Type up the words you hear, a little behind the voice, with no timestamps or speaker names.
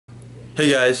Hey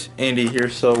guys, Andy here.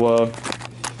 So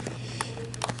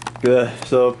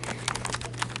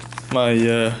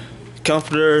my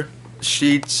comforter,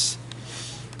 sheets,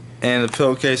 and the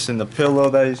pillowcase and the pillow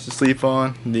that I used to sleep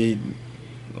on, the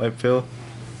white pillow.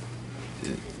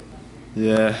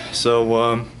 Yeah.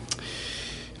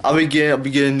 I'll be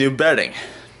getting new bedding.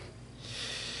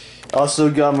 Also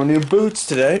got my new boots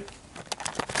today.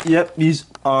 Yep, these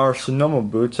are Sonoma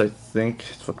boots. I think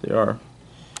that's what they are.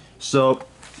 So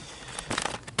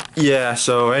yeah.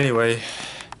 So anyway.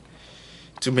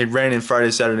 It's gonna be raining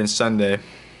Friday, Saturday, and Sunday.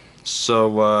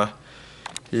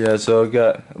 Yeah. So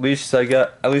at least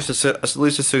I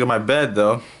still got my bed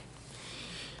though.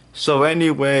 So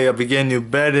anyway, I'll be getting new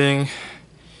bedding.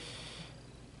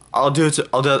 I'll do it.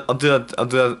 I'll do that. I'll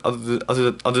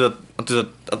do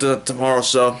that tomorrow.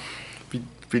 So be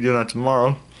doing that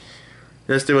tomorrow.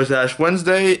 Yesterday was Ash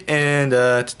Wednesday, and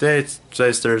today's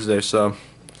Thursday. So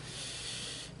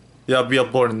yeah, I'll be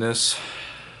uploading this.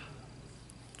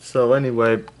 So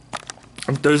anyway,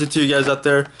 I'm Thursday to you guys out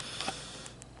there.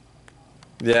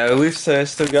 Yeah, at least I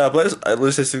still got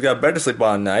bed to sleep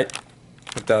on at night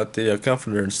without the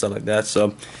comforter and stuff like that.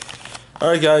 So,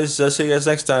 alright guys, see you guys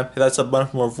next time. Hit that sub button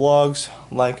for more vlogs.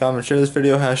 Like, comment, share this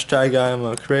video. Hashtag I'm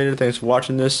a creator. Thanks for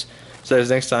watching this. See you guys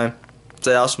next time.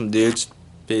 Stay awesome, dudes.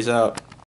 Peace out.